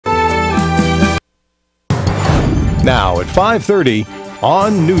Now at 5:30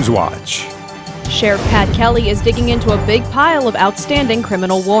 on Newswatch. Sheriff Pat Kelly is digging into a big pile of outstanding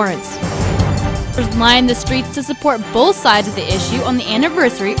criminal warrants. There's line the streets to support both sides of the issue on the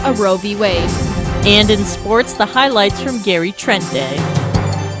anniversary of Roe v. Wade. And in sports, the highlights from Gary Trent Day.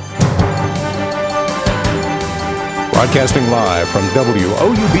 Broadcasting live from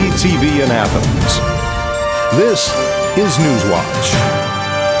WOUB TV in Athens. This is Newswatch.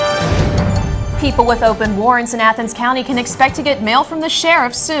 People with open warrants in Athens County can expect to get mail from the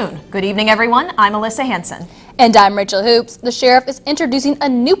sheriff soon. Good evening, everyone. I'm Alyssa Hansen. And I'm Rachel Hoops. The sheriff is introducing a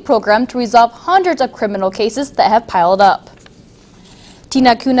new program to resolve hundreds of criminal cases that have piled up.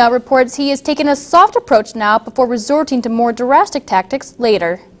 Tina Kuna reports he has taken a soft approach now before resorting to more drastic tactics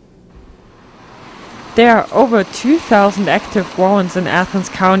later. There are over 2,000 active warrants in Athens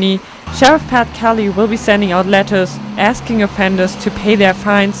County. Sheriff Pat Kelly will be sending out letters asking offenders to pay their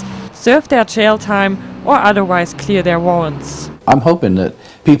fines, serve their jail time, or otherwise clear their warrants. I'm hoping that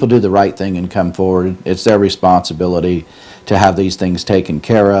people do the right thing and come forward. It's their responsibility to have these things taken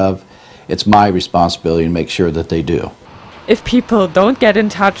care of. It's my responsibility to make sure that they do. If people don't get in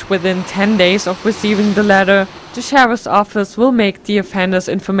touch within 10 days of receiving the letter, the sheriff's office will make the offender's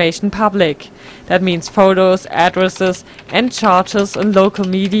information public. That means photos, addresses, and charges in local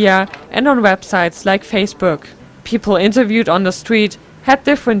media and on websites like Facebook. People interviewed on the street had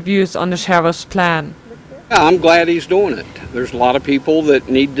different views on the sheriff's plan. I'm glad he's doing it. There's a lot of people that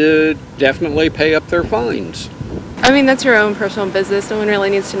need to definitely pay up their fines. I mean, that's your own personal business. No one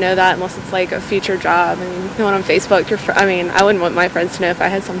really needs to know that unless it's like a future job. I mean, no one on Facebook, I wouldn't want my friends to know if I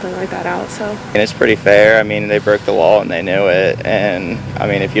had something like that out, so. And it's pretty fair. I mean, they broke the law and they knew it. And, I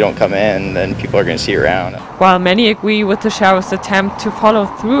mean, if you don't come in, then people are going to see you around. While many agree with the sheriff's attempt to follow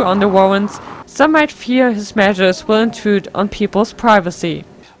through on the warrants, some might fear his measures will intrude on people's privacy.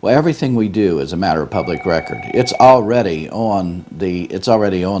 Well, everything we do is a matter of public record. It's already on the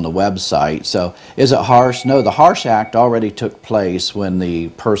website. So is it harsh? No, the harsh act already took place when the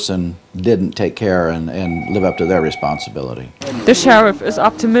person didn't take care and live up to their responsibility. The sheriff is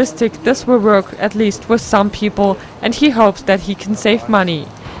optimistic this will work at least with some people, and he hopes that he can save money.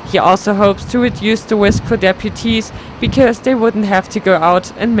 He also hopes to reduce the risk for deputies because they wouldn't have to go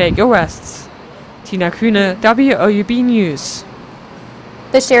out and make arrests. Tina Kühne, WOUB News.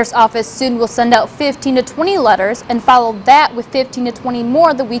 The sheriff's office soon will send out 15 to 20 letters and follow that with 15 to 20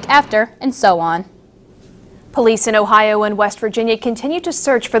 more the week after, and so on. Police in Ohio and West Virginia continue to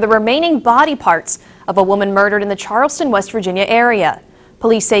search for the remaining body parts of a woman murdered in the Charleston, West Virginia area.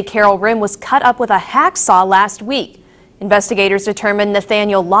 Police say Carol Rim was cut up with a hacksaw last week. Investigators determined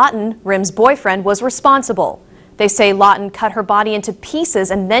Nathaniel Lawton, Rim's boyfriend, was responsible. They say Lawton cut her body into pieces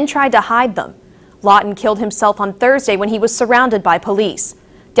and then tried to hide them. Lawton killed himself on Thursday when he was surrounded by police.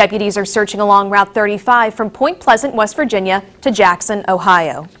 Deputies are searching along Route 35 from Point Pleasant, West Virginia to Jackson,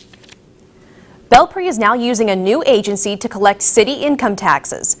 Ohio. Belpre is now using a new agency to collect city income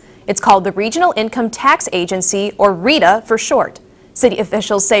taxes. It's called the Regional Income Tax Agency, or RITA for short. City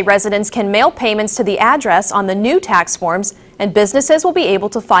officials say residents can mail payments to the address on the new tax forms, and businesses will be able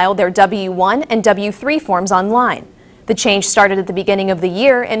to file their W-1 and W-3 forms online. The change started at the beginning of the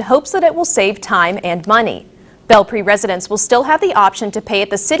year in hopes that it will save time and money. Belpre residents will still have the option to pay at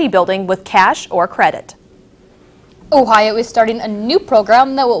the city building with cash or credit. Ohio is starting a new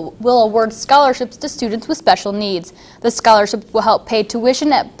program that will award scholarships to students with special needs. The scholarships will help pay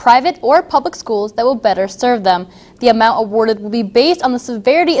tuition at private or public schools that will better serve them. The amount awarded will be based on the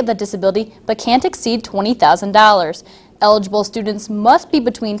severity of the disability but can't exceed $20,000. Eligible students must be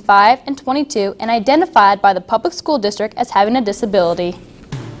between 5 and 22 and identified by the public school district as having a disability.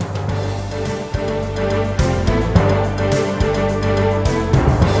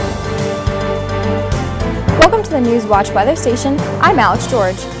 Welcome to the Newswatch weather station. I'm Alex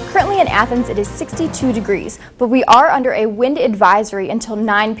George. Currently in Athens it is 62 degrees, but we are under a wind advisory until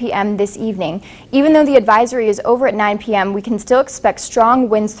 9 p.m. this evening. Even though the advisory is over at 9 p.m., we can still expect strong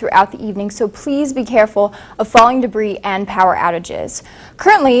winds throughout the evening, so please be careful of falling debris and power outages.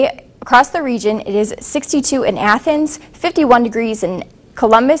 Currently, across the region, it is 62 in Athens, 51 degrees in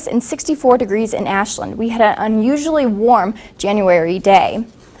Columbus, and 64 degrees in Ashland. We had an unusually warm January day.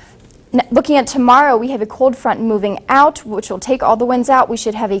 Looking at tomorrow, we have a cold front moving out, which will take all the winds out. We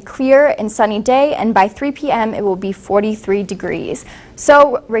should have a clear and sunny day, and by 3 p.m. it will be 43 degrees.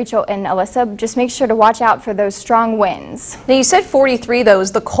 So, Rachel and Alyssa, just make sure to watch out for those strong winds. Now, you said 43, though,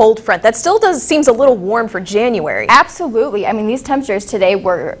 is the cold front. That still seems a little warm for January. Absolutely. I mean, these temperatures today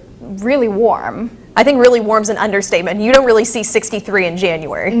were really warm. I think really warm's an understatement. You don't really see 63 in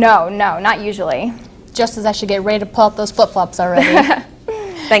January. No, not usually. Just as I should get ready to pull out those flip-flops already.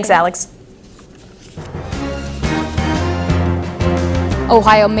 Thanks, Alex.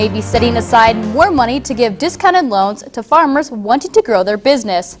 Ohio may be setting aside more money to give discounted loans to farmers wanting to grow their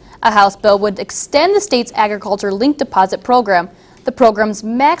business. A House bill would extend the state's agriculture-linked deposit program. The program's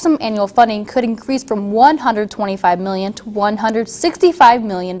maximum annual funding could increase from $125 million to $165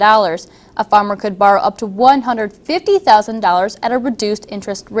 million. A farmer could borrow up to $150,000 at a reduced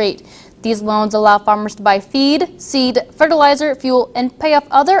interest rate. These loans allow farmers to buy feed, seed, fertilizer, fuel, and pay off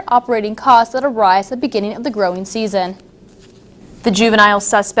other operating costs that arise at the beginning of the growing season. The juvenile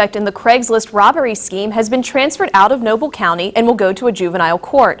suspect in the Craigslist robbery scheme has been transferred out of Noble County and will go to a juvenile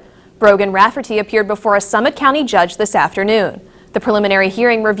court. Brogan Rafferty appeared before a Summit County judge this afternoon. The preliminary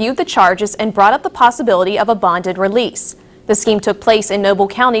hearing reviewed the charges and brought up the possibility of a bonded release. The scheme took place in Noble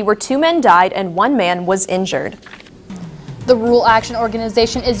County where 2 men died and 1 man was injured. The Rural Action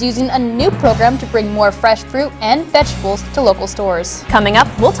Organization is using a new program to bring more fresh fruit and vegetables to local stores. Coming up,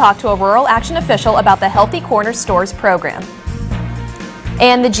 we'll talk to a Rural Action official about the Healthy Corner Stores program.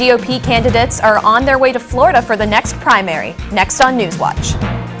 And the GOP candidates are on their way to Florida for the next primary. Next on Newswatch.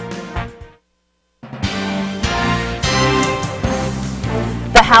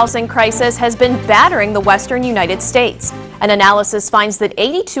 The housing crisis has been battering the western United States. An analysis finds that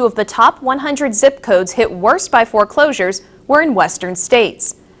 82 of the top 100 zip codes hit worst by foreclosures were in western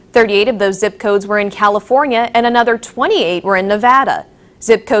states. 38 of those zip codes were in California and another 28 were in Nevada.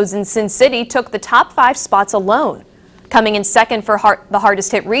 Zip codes in Sin City took the top 5 spots alone. Coming in second for the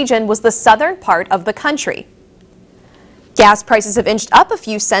hardest hit region was the southern part of the country. Gas prices have inched up a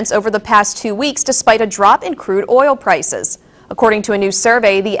few cents over the past 2 weeks despite a drop in crude oil prices. According to a new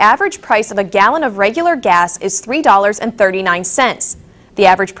survey, the average price of a gallon of regular gas is $3.39. The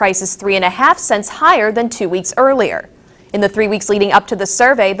average price is 3.5 cents higher than 2 weeks earlier. In the 3 weeks leading up to the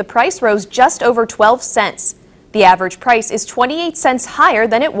survey, the price rose just over 12 cents. The average price is 28 cents higher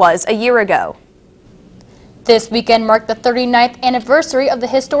than it was a year ago. This weekend marked the 39th anniversary of the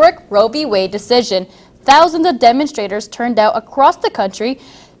historic Roe v. Wade decision. Thousands of demonstrators turned out across the country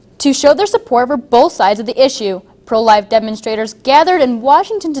to show their support for both sides of the issue. Pro-life demonstrators gathered in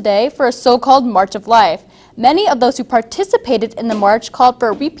Washington today for a so-called March of Life. Many of those who participated in the march called for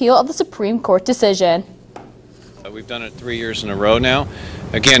a repeal of the Supreme Court decision. We've done it 3 years in a row now.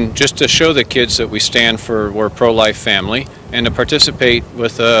 Again, just to show the kids that we stand for we're a pro-life family and to participate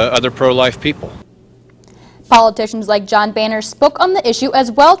with other pro-life people. Politicians like John Boehner spoke on the issue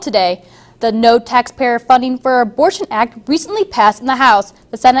as well today. The No Taxpayer Funding for Abortion Act recently passed in the House.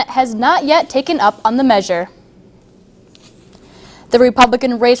 The Senate has not yet taken up on the measure. The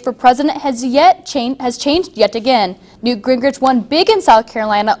Republican race for president has changed yet again. Newt Gingrich won big in South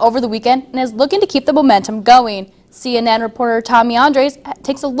Carolina over the weekend and is looking to keep the momentum going. CNN reporter Tommy Andres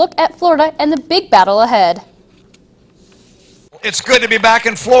takes a look at Florida and the big battle ahead. It's good to be back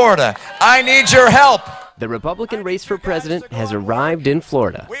in Florida. I need your help. The Republican race for president has arrived in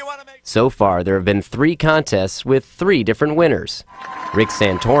Florida. So far, there have been 3 contests with 3 different winners. Rick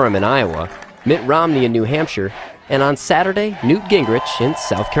Santorum in Iowa, Mitt Romney in New Hampshire, and on Saturday, Newt Gingrich in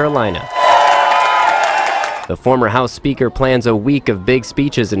South Carolina. The former House Speaker plans a week of big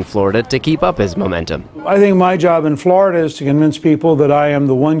speeches in Florida to keep up his momentum. I think my job in Florida is to convince people that I am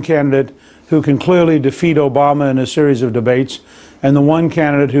the one candidate who can clearly defeat Obama in a series of debates, and the one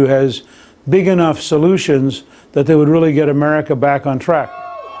candidate who has big enough solutions that they would really get America back on track.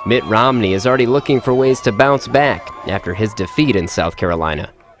 Mitt Romney is already looking for ways to bounce back after his defeat in South Carolina,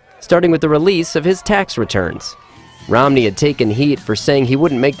 starting with the release of his tax returns. Romney had taken heat for saying he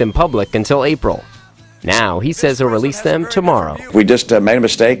wouldn't make them public until April. Now he says he'll release them tomorrow. We just made a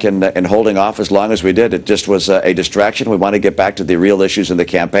mistake in holding off as long as we did. It just was a distraction. We want to get back to the real issues in the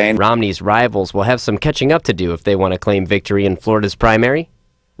campaign. Romney's rivals will have some catching up to do if they want to claim victory in Florida's primary.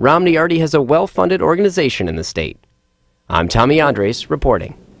 Romney already has a well-funded organization in the state. I'm Tommy Andres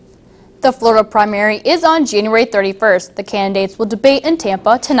reporting. The Florida primary is on January 31st. The candidates will debate in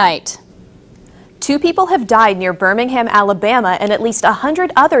Tampa tonight. 2 people have died near Birmingham, Alabama, and at least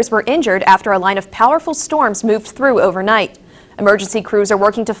 100 others were injured after a line of powerful storms moved through overnight. Emergency crews are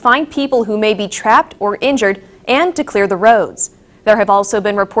working to find people who may be trapped or injured and to clear the roads. There have also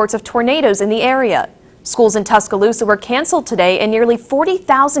been reports of tornadoes in the area. Schools in Tuscaloosa were canceled today, and nearly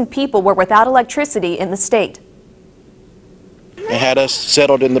 40,000 people were without electricity in the state. They had us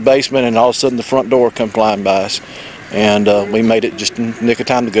settled in the basement, and all of a sudden the front door come flying by us. And we made it just in the nick of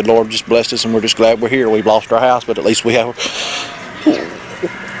time. The good Lord just blessed us, and we're just glad we're here. We've lost our house, but at least we have...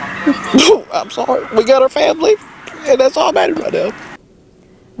 I'm sorry. We got our family, and that's all that matters right now.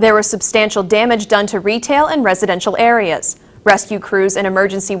 There was substantial damage done to retail and residential areas. Rescue crews and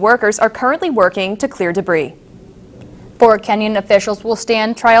emergency workers are currently working to clear debris. 4 Kenyan officials will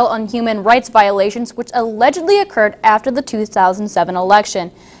stand trial on human rights violations which allegedly occurred after the 2007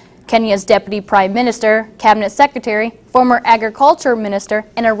 election. Kenya's Deputy Prime Minister, Cabinet Secretary, former Agriculture Minister,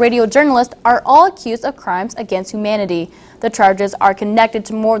 and a radio journalist are all accused of crimes against humanity. The charges are connected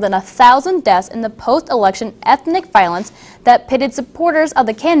to more than 1,000 deaths in the post-election ethnic violence that pitted supporters of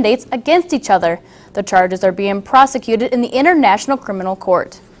the candidates against each other. The charges are being prosecuted in the International Criminal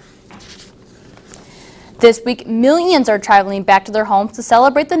Court. This week, millions are traveling back to their homes to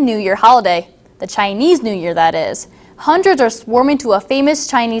celebrate the New Year holiday. The Chinese New Year, that is. Hundreds are swarming to a famous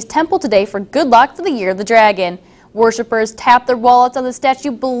Chinese temple today for good luck for the Year of the Dragon. Worshippers tap their wallets on the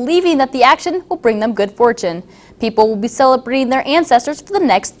statue, believing that the action will bring them good fortune. People will be celebrating their ancestors for the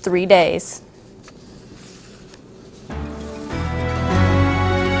next 3 days.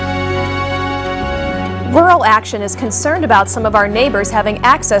 Rural Action is concerned about some of our neighbors having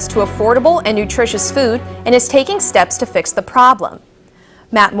access to affordable and nutritious food and is taking steps to fix the problem.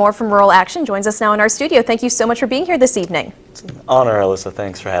 Matt Moore from Rural Action joins us now in our studio. Thank you so much for being here this evening. It's an honor, Alyssa.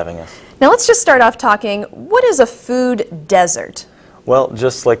 Thanks for having us. Now let's just start off talking, what is a food desert? Well,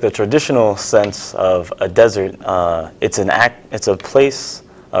 just like the traditional sense of a desert, it's a place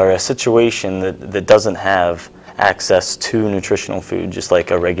or a situation that doesn't have access to nutritional food, just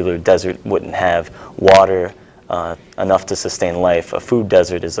like a regular desert wouldn't have water enough to sustain life. A food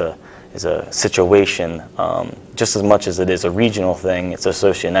desert is a situation, just as much as it is a regional thing. It's a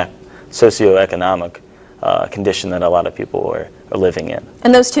socioeconomic condition that a lot of people are living in.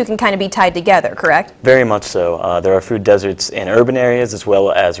 And those two can kind of be tied together, correct? Very much so. There are food deserts in urban areas as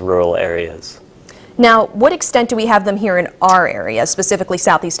well as rural areas. Now, what extent do we have them here in our area, specifically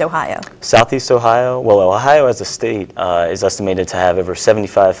Southeast Ohio? Southeast Ohio? Well, Ohio as a state is estimated to have over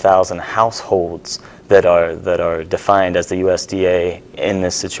 75,000 households that are defined as the USDA in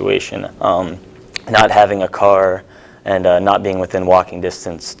this situation. Not having a car and not being within walking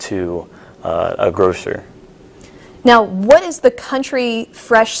distance to a grocer. Now, what is the Country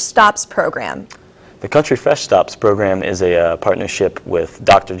Fresh Stops program? The Country Fresh Stops program is a partnership with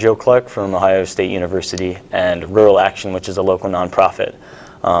Dr. Joe Clark from Ohio State University and Rural Action, which is a local nonprofit.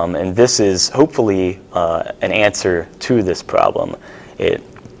 And this is hopefully an answer to this problem. It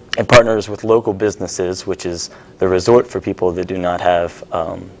partners with local businesses, which is the resort for people that do not have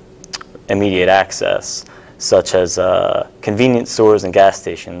immediate access, such as convenience stores and gas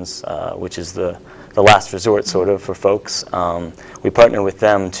stations, which is the last resort sort of for folks. We partner with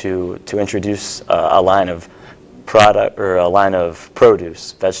them to introduce a line of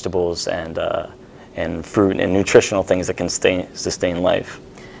produce, vegetables, and fruit and nutritional things that can sustain life.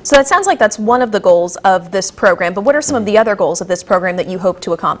 So that sounds like that's one of the goals of this program, but what are some of the other goals of this program that you hope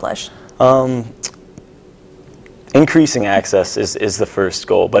to accomplish? Increasing access is the first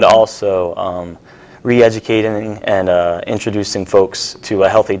goal, but also re-educating and introducing folks to a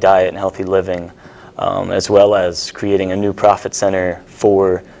healthy diet and healthy living, as well as creating a new profit center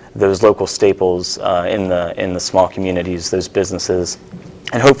for those local staples in the small communities, those businesses.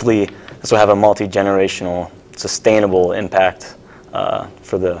 And hopefully this will have a multi-generational, sustainable impact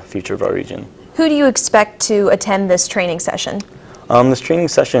for the future of our region. Who do you expect to attend this training session? This training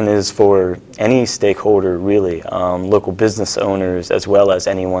session is for any stakeholder, really, local business owners, as well as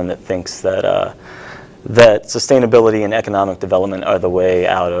anyone that thinks that that sustainability and economic development are the way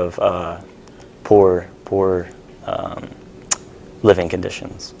out of poor living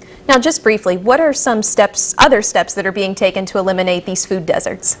conditions. Now, just briefly, what are some other steps that are being taken to eliminate these food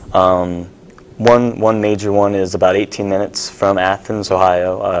deserts? One major one is about 18 minutes from Athens,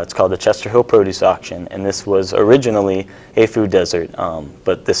 Ohio. It's called the Chester Hill Produce Auction, and this was originally a food desert,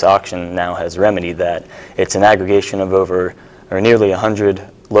 but this auction now has remedied that. It's an aggregation of nearly 100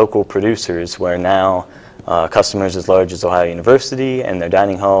 local producers, where now customers as large as Ohio University and their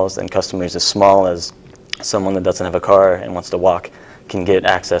dining halls, and customers as small as someone that doesn't have a car and wants to walk can get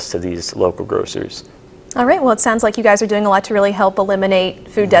access to these local grocers. All right, well, it sounds like you guys are doing a lot to really help eliminate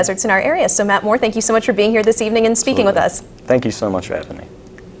food deserts in our area. So Matt Moore, thank you so much for being here this evening and speaking with us. Thank you so much for having me.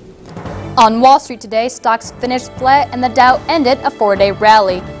 On Wall Street today, stocks finished flat and the Dow ended a 4-day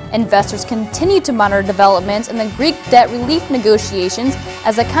rally. Investors continue to monitor developments in the Greek debt relief negotiations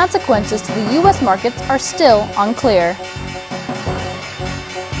as the consequences to the U.S. markets are still unclear.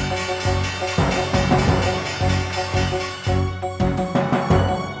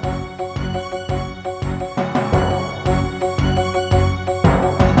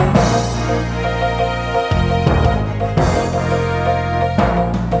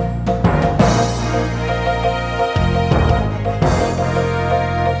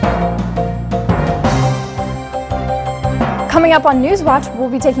 Coming Coming up on Newswatch, we'll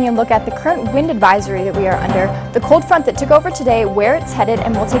be taking a look at the current wind advisory that we are under, the cold front that took over today, where it's headed,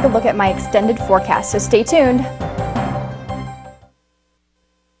 and we'll take a look at my extended forecast, so stay tuned.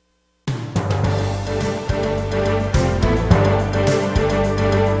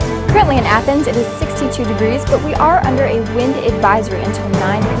 Currently in Athens, it is 62 degrees, but we are under a wind advisory until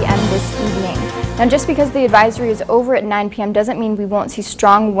 9 p.m. this evening. Now, just because the advisory is over at 9 p.m. doesn't mean we won't see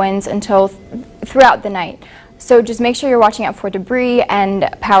strong winds until throughout the night. So just make sure you're watching out for debris and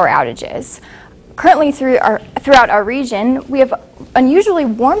power outages. Currently throughout our region, we have unusually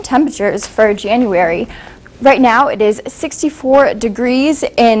warm temperatures for January. Right now it is 64 degrees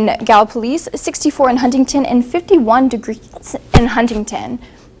in Gallipolis, 64 in Huntington, and 51 degrees in Huntington.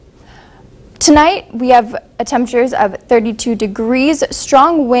 Tonight we have temperatures of 32 degrees,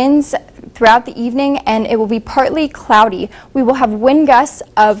 strong winds throughout the evening, and it will be partly cloudy. We will have wind gusts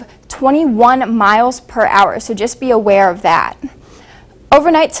of 21 miles per hour, so just be aware of that.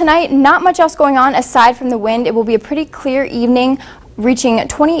 Overnight tonight, not much else going on aside from the wind. It will be a pretty clear evening, reaching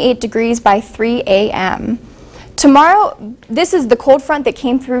 28 degrees by 3 a.m. Tomorrow, this is the cold front that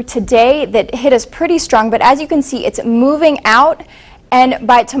came through today that hit us pretty strong, but as you can see, it's moving out, and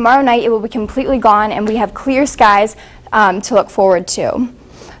by tomorrow night, it will be completely gone, and we have clear skies to look forward to.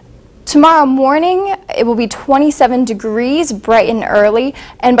 Tomorrow morning, it will be 27 degrees, bright and early,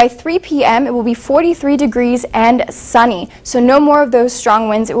 and by 3 p.m. it will be 43 degrees and sunny. So no more of those strong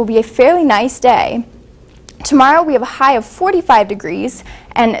winds. It will be a fairly nice day. Tomorrow we have a high of 45 degrees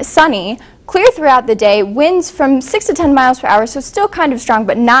and sunny, clear throughout the day, winds from 6 to 10 miles per hour, so still kind of strong,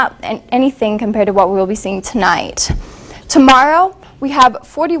 but not anything compared to what we will be seeing tonight. Tomorrow, we have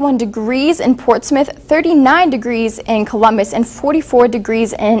 41 degrees in Portsmouth, 39 degrees in Columbus, and 44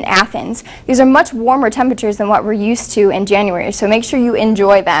 degrees in Athens. These are much warmer temperatures than what we're used to in January, so make sure you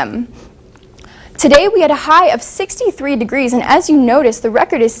enjoy them. Today we had a high of 63 degrees, and as you notice, the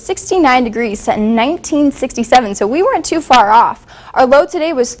record is 69 degrees set in 1967, so we weren't too far off. Our low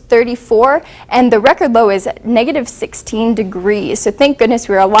today was 34, and the record low is negative 16 degrees, so thank goodness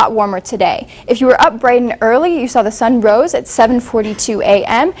we were a lot warmer today. If you were up bright and early, you saw the sun rose at 7:42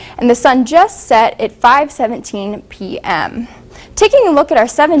 a.m., and the sun just set at 5:17 p.m. Taking a look at our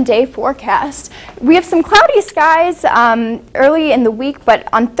 7-day forecast, we have some cloudy skies early in the week, but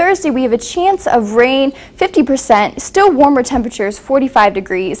on Thursday we have a chance of rain, 50%, still warmer temperatures, 45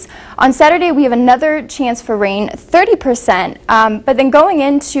 degrees. On Saturday we have another chance for rain, 30%, but then going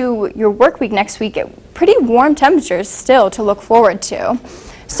into your work week next week, pretty warm temperatures still to look forward to.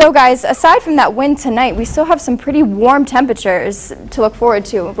 So guys, aside from that wind tonight, we still have some pretty warm temperatures to look forward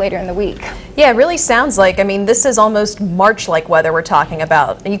to later in the week. Yeah, it really sounds like, I mean, this is almost March-like weather we're talking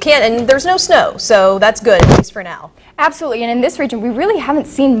about. And there's no snow, so that's good, at least for now. Absolutely, and in this region, we really haven't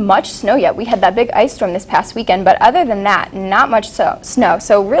seen much snow yet. We had that big ice storm this past weekend, but other than that, not much snow,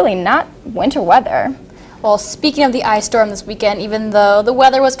 so really not winter weather. Well, speaking of the ice storm this weekend, even though the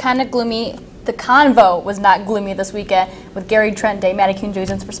weather was kind of gloomy, the convo was not gloomy this weekend with Gary Trent Day. Maddie Kuhn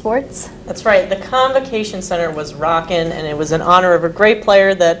for sports. That's right. The Convocation Center was rocking, and it was in honor of a great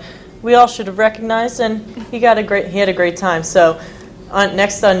player that we all should have recognized, and he had a great time. So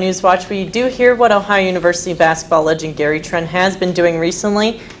next on Newswatch, we do hear what Ohio University basketball legend Gary Trent has been doing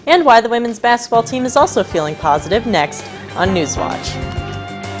recently and why the women's basketball team is also feeling positive next on Newswatch.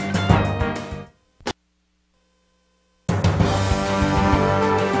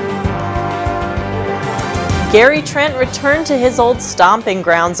 Gary Trent returned to his old stomping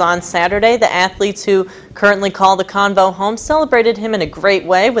grounds on Saturday. The athletes who currently call the Convo home celebrated him in a great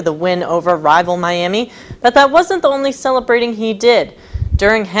way with a win over rival Miami, but that wasn't the only celebrating he did.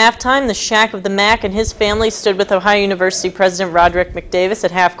 During halftime, the Shack of the Mac and his family stood with Ohio University President Roderick McDavis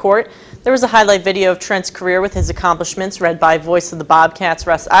at half court. There was a highlight video of Trent's career with his accomplishments read by voice of the Bobcats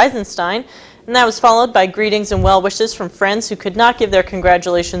Russ Eisenstein, and that was followed by greetings and well wishes from friends who could not give their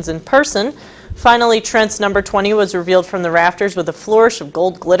congratulations in person. Finally, Trent's number 20 was revealed from the rafters with a flourish of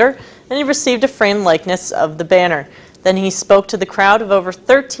gold glitter, and he received a framed likeness of the banner. Then he spoke to the crowd of over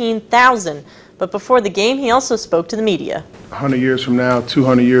 13,000. But before the game, he also spoke to the media. 100 years from now,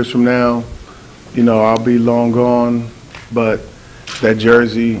 200 years from now, you know, I'll be long gone, but that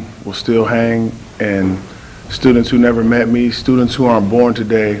jersey will still hang, and students who never met me, students who aren't born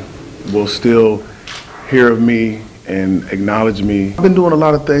today, will still hear of me and acknowledge me. I've been doing a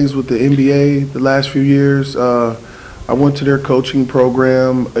lot of things with the NBA the last few years. I went to their coaching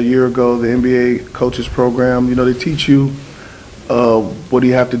program a year ago, the NBA coaches program. You know, they teach you what do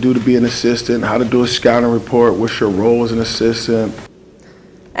you have to do to be an assistant, how to do a scouting report, what's your role as an assistant.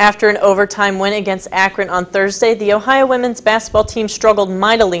 After an overtime win against Akron on Thursday, the Ohio women's basketball team struggled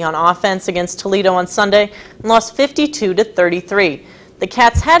mightily on offense against Toledo on Sunday and lost 52-33. The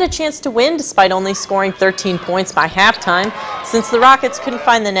Cats had a chance to win despite only scoring 13 points by halftime, since the Rockets couldn't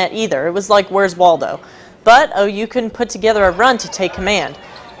find the net either. It was like, where's Waldo? But OU couldn't put together a run to take command.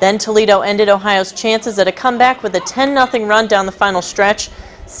 Then Toledo ended Ohio's chances at a comeback with a 10-0 run down the final stretch.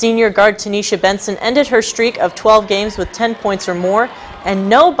 Senior guard Tanisha Benson ended her streak of 12 games with 10 points or more, and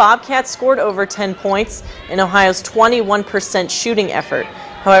no Bobcats scored over 10 points in Ohio's 21% shooting effort.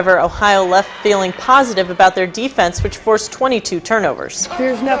 However, Ohio left feeling positive about their defense, which forced 22 turnovers.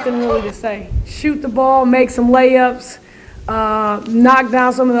 There's nothing really to say. Shoot the ball, make some layups, knock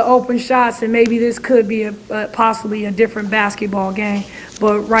down some of the open shots, and maybe this could be possibly a different basketball game.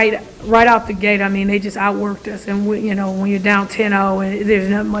 But right out the gate, I mean, they just outworked us. And, when you're down 10-0, there's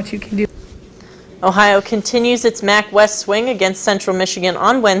not much you can do. Ohio continues its MAC West swing against Central Michigan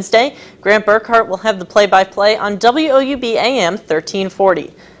on Wednesday. Grant Burkhart will have the play-by-play on WOUB AM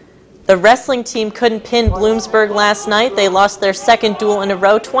 1340. The wrestling team couldn't pin Bloomsburg last night. They lost their second duel in a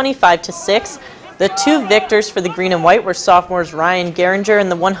row, 25-6. The two victors for the green and white were sophomores Ryan Geringer in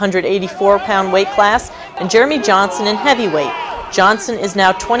the 184-pound weight class and Jeremy Johnson in heavyweight. Johnson is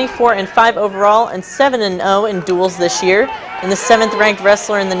now 24-5 overall and 7-0 in duels this year, and the 7th-ranked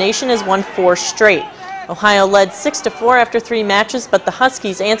wrestler in the nation has won 4 straight. Ohio led 6-4 after 3 matches, but the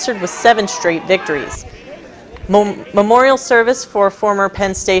Huskies answered with 7 straight victories. Memorial service for former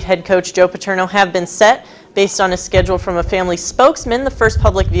Penn State head coach Joe Paterno have been set. Based on a schedule from a family spokesman, the first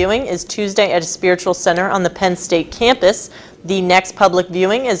public viewing is Tuesday at a spiritual center on the Penn State campus. The next public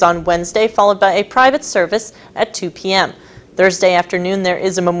viewing is on Wednesday, followed by a private service at 2 p.m. Thursday afternoon, there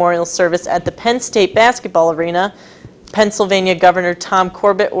is a memorial service at the Penn State basketball arena. Pennsylvania Governor Tom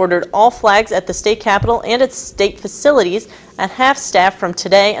Corbett ordered all flags at the state capitol and its state facilities at half-staff from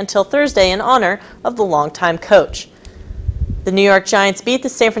today until Thursday in honor of the longtime coach. The New York Giants beat the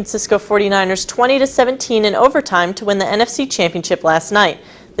San Francisco 49ers 20-17 in overtime to win the NFC Championship last night.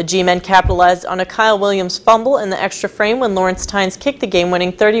 The G-men capitalized on a Kyle Williams fumble in the extra frame when Lawrence Tynes kicked the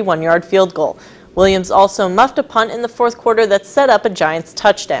game-winning 31-yard field goal. Williams also muffed a punt in the fourth quarter that set up a Giants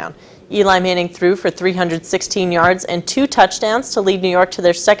touchdown. Eli Manning threw for 316 yards and 2 touchdowns to lead New York to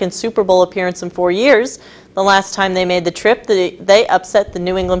their second Super Bowl appearance in 4 years. The last time they made the trip, they upset the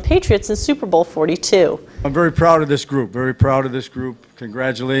New England Patriots in Super Bowl 42. I'm very proud of this group,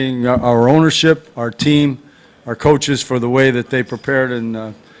 congratulating our ownership, our team, our coaches for the way that they prepared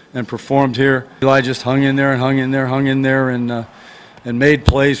and performed here. Eli just hung in there and made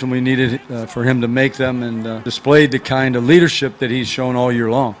plays when we needed for him to make them, and displayed the kind of leadership that he's shown all year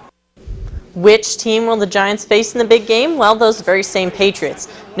long. Which team will the Giants face in the big game? Well, those very same Patriots.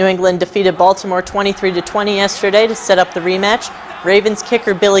 New England defeated Baltimore 23-20 yesterday to set up the rematch. Ravens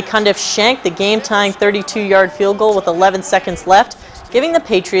kicker Billy Cundiff shanked the game-tying 32-yard field goal with 11 seconds left, giving the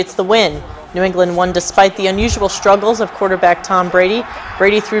Patriots the win. New England won despite the unusual struggles of quarterback Tom Brady.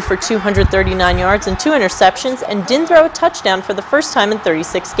 Brady threw for 239 yards and 2 interceptions and didn't throw a touchdown for the first time in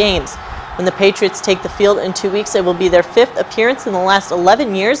 36 games. When the Patriots take the field in 2 weeks, it will be their 5th appearance in the last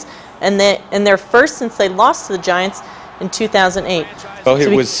 11 years and their first since they lost to the Giants in 2008. Well,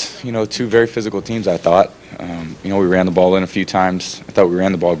 it was, two very physical teams, I thought. We ran the ball in a few times. I thought we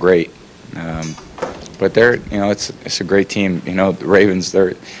ran the ball great. But they're, it's a great team. The Ravens,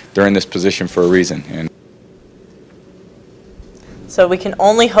 they're in this position for a reason. And so we can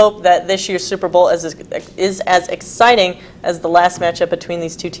only hope that this year's Super Bowl is as exciting as the last matchup between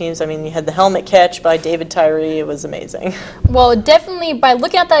these two teams. I mean, you had the helmet catch by David Tyree. It was amazing. Well, definitely, by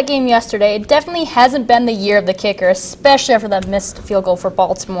looking at that game yesterday, it definitely hasn't been the year of the kicker, especially after that missed field goal for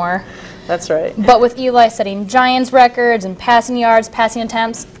Baltimore. That's right. But with Eli setting Giants records and passing yards, passing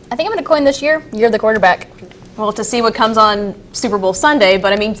attempts, I think I'm going to coin this year of the quarterback. Well, to see what comes on Super Bowl Sunday,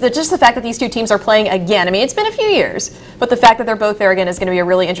 but I mean, just the fact that these two teams are playing again, I mean, it's been a few years, but the fact that they're both there again is going to be a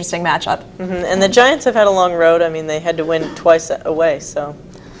really interesting matchup. And the Giants have had a long road. I mean, they had to win twice away, so.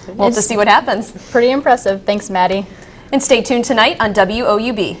 We'll have to see what happens. Pretty impressive. Thanks, Maddie. And stay tuned tonight on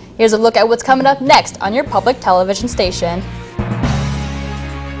WOUB. Here's a look at what's coming up next on your public television station.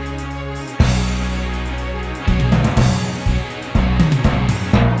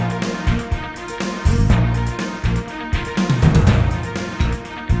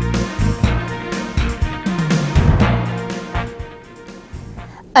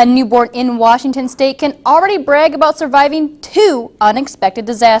 A newborn in Washington state can already brag about surviving 2 unexpected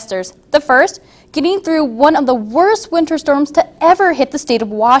disasters. The first, getting through one of the worst winter storms to ever hit the state of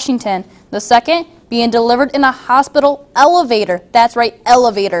Washington. The second, being delivered in a hospital elevator. That's right,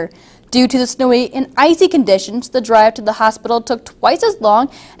 elevator. Due to the snowy and icy conditions, the drive to the hospital took twice as long,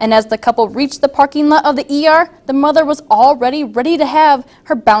 and as the couple reached the parking lot of the ER, the mother was already ready to have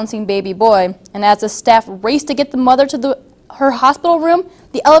her bouncing baby boy. And as the staff raced to get the mother to her hospital room,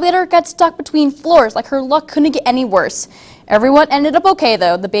 the elevator got stuck between floors like her luck couldn't get any worse. Everyone ended up okay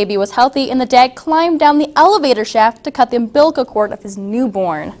though. The baby was healthy and the dad climbed down the elevator shaft to cut the umbilical cord of his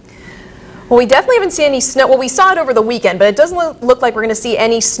newborn. Well, we definitely haven't seen any snow. Well, we saw it over the weekend, but it doesn't look like we're going to see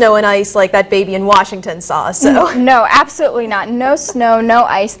any snow and ice like that baby in Washington saw. So no, absolutely not. No snow, no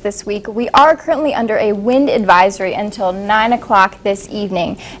ice this week. We are currently under a wind advisory until 9 o'clock this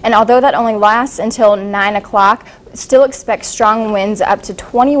evening. And although that only lasts until 9 o'clock, still expect strong winds up to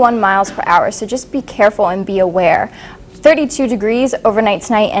 21 miles per hour. So just be careful and be aware. 32 degrees overnight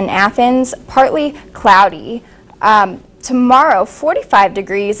tonight in Athens, partly cloudy. Tomorrow, 45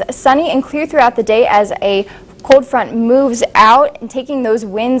 degrees, sunny and clear throughout the day as a cold front moves out and taking those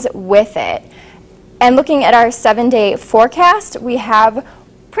winds with it. And looking at our 7-day forecast, we have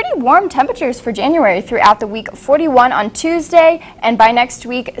pretty warm temperatures for January throughout the week. 41 on Tuesday, and by next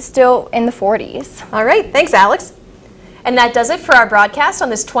week, still in the 40s. All right, thanks, Alex. And that does it for our broadcast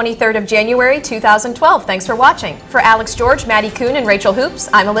on this 23rd of January, 2012. Thanks for watching. For Alex George, Maddie Kuhn, and Rachel Hoops,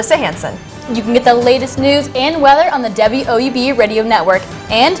 I'm Alyssa Hansen. You can get the latest news and weather on the WOUB Radio Network,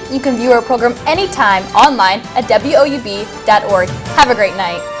 and you can view our program anytime online at WOUB.org. Have a great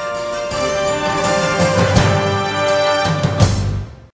night.